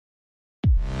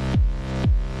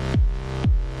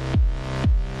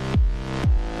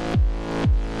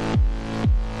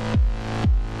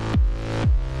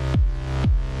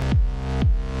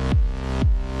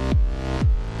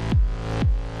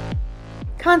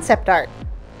Concept art.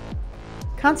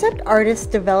 Concept artists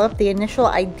develop the initial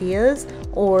ideas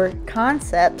or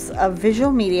concepts of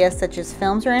visual media such as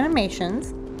films or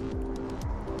animations,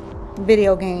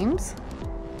 video games,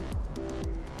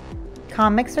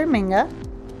 comics or manga,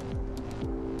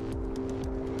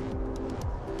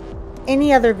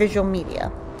 any other visual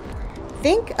media.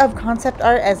 Think of concept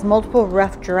art as multiple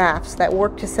rough drafts that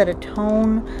work to set a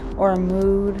tone or a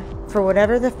mood for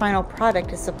whatever the final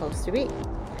product is supposed to be.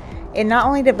 It not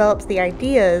only develops the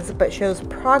ideas, but shows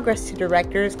progress to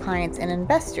directors, clients, and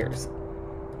investors.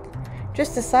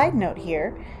 Just a side note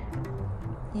here,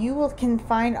 can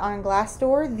find on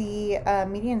Glassdoor the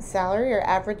median salary or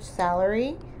average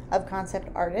salary of concept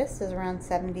artists is around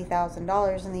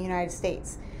 $70,000 in the United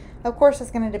States. Of course,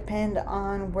 it's going to depend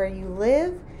on where you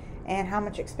live and how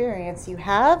much experience you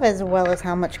have, as well as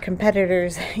how much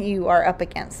competitors you are up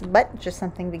against, but just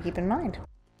something to keep in mind.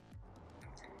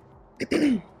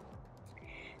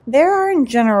 There are, in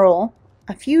general,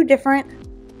 a few different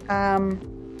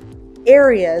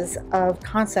areas of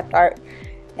concept art.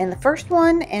 And the first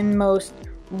one, and most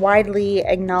widely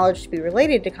acknowledged to be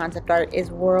related to concept art, is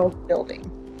world building.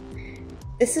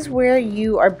 This is where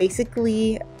you are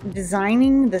basically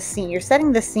designing the scene. You're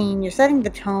setting the scene, you're setting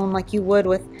the tone like you would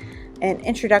with an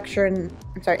introduction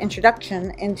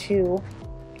into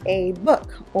a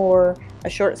book or a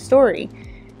short story.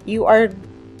 You are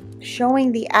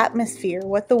showing the atmosphere,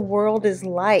 what the world is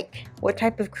like, what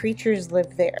type of creatures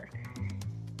live there.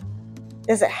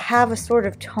 Does it have a sort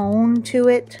of tone to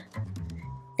it?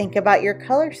 Think about your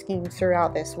color schemes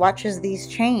throughout this. Watch as these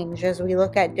change as we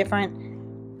look at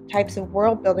different types of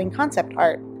world building concept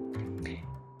art.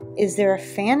 Is there a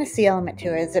fantasy element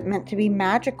to it? Is it meant to be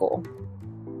magical?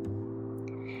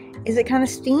 Is it kind of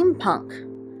steampunk?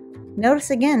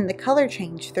 Notice again the color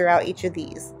change throughout each of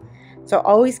these. So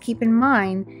always keep in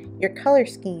mind your color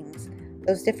schemes,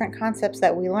 those different concepts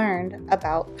that we learned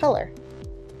about color.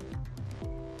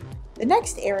 The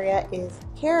next area is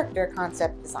character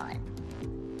concept design.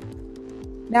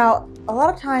 Now, a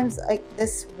lot of times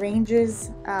this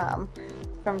ranges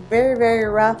from very, very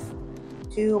rough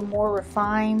to more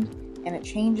refined, and it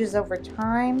changes over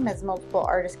time as multiple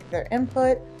artists give their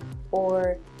input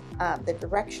or the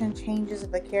direction changes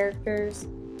of the characters.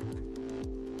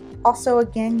 Also,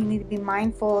 again, you need to be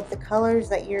mindful of the colors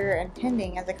that you're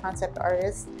intending as a concept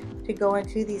artist to go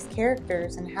into these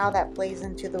characters and how that plays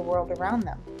into the world around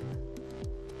them.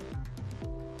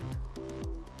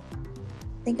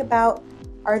 Think about,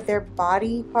 are their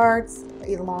body parts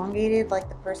elongated like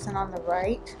the person on the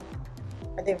right?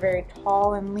 Are they very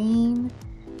tall and lean?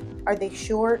 Are they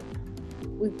short?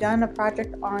 We've done a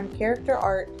project on character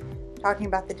art talking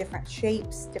about the different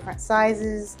shapes, different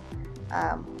sizes,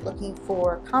 looking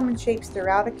for common shapes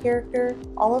throughout a character.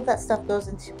 All of that stuff goes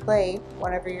into play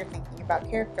whenever you're thinking about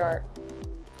character art.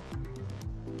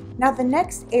 Now, the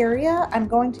next area I'm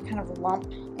going to kind of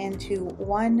lump into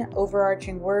one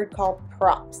overarching word called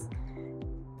props.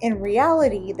 In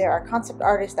reality, there are concept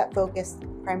artists that focus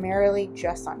primarily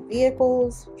just on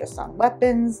vehicles, just on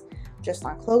weapons, just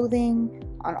on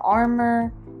clothing, on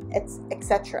armor,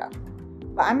 etc.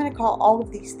 But I'm going to call all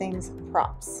of these things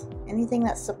props. Anything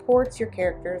that supports your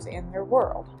characters in their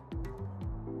world.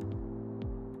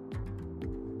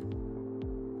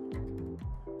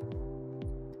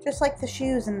 Just like the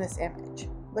shoes in this image.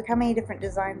 Look how many different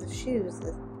designs of shoes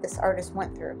that this artist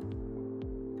went through.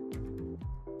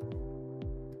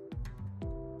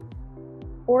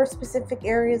 Or specific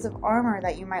areas of armor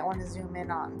that you might want to zoom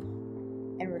in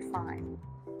on and refine.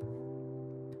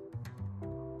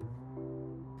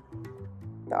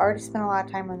 The artist spent a lot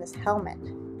of time on this helmet,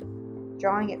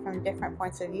 drawing it from different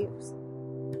points of views.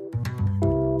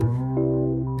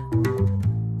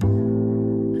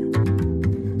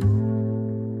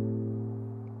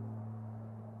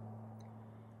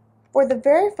 For the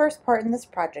very first part in this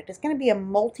project, it's going to be a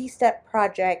multi-step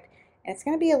project, and it's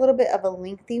going to be a little bit of a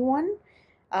lengthy one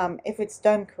if it's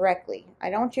done correctly. I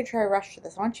don't want you to try to rush to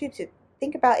this. I want you to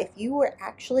think about, if you were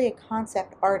actually a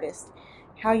concept artist,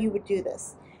 how you would do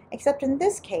this. Except in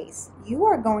this case, you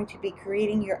are going to be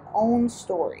creating your own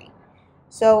story.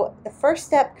 So the first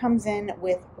step comes in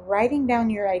with writing down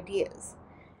your ideas.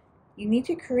 You need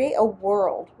to create a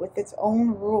world with its own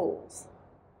rules.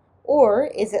 Or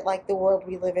is it like the world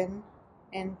we live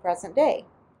in present day?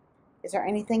 Is there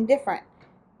anything different?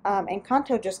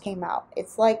 Encanto just came out.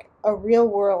 It's like a real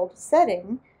world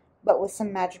setting, but with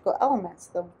some magical elements.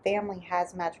 The family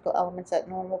has magical elements that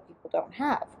normal people don't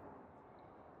have.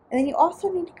 And then you also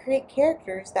need to create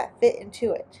characters that fit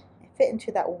into it, fit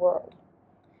into that world.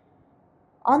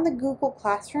 On the Google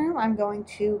Classroom, I'm going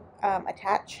to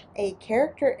attach a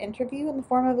character interview in the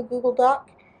form of a Google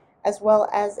Doc, as well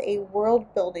as a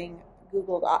world building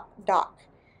Google Doc.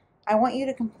 I want you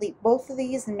to complete both of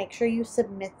these and make sure you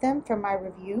submit them for my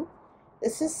review.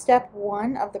 This is step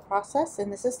one of the process,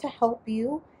 and this is to help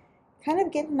you kind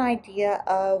of get an idea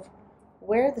of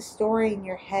where the story in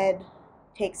your head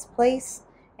takes place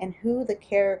and who the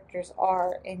characters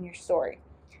are in your story.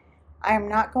 I am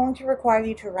not going to require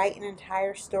you to write an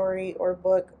entire story or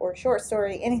book or short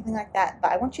story, anything like that,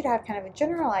 but I want you to have kind of a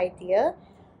general idea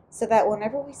so that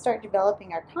whenever we start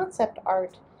developing our concept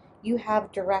art, you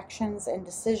have directions and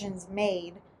decisions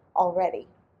made already.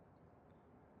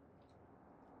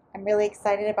 I'm really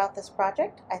excited about this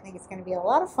project. I think it's going to be a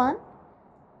lot of fun.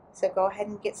 So go ahead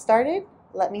and get started.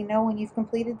 Let me know when you've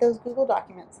completed those Google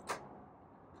documents.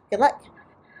 Good luck.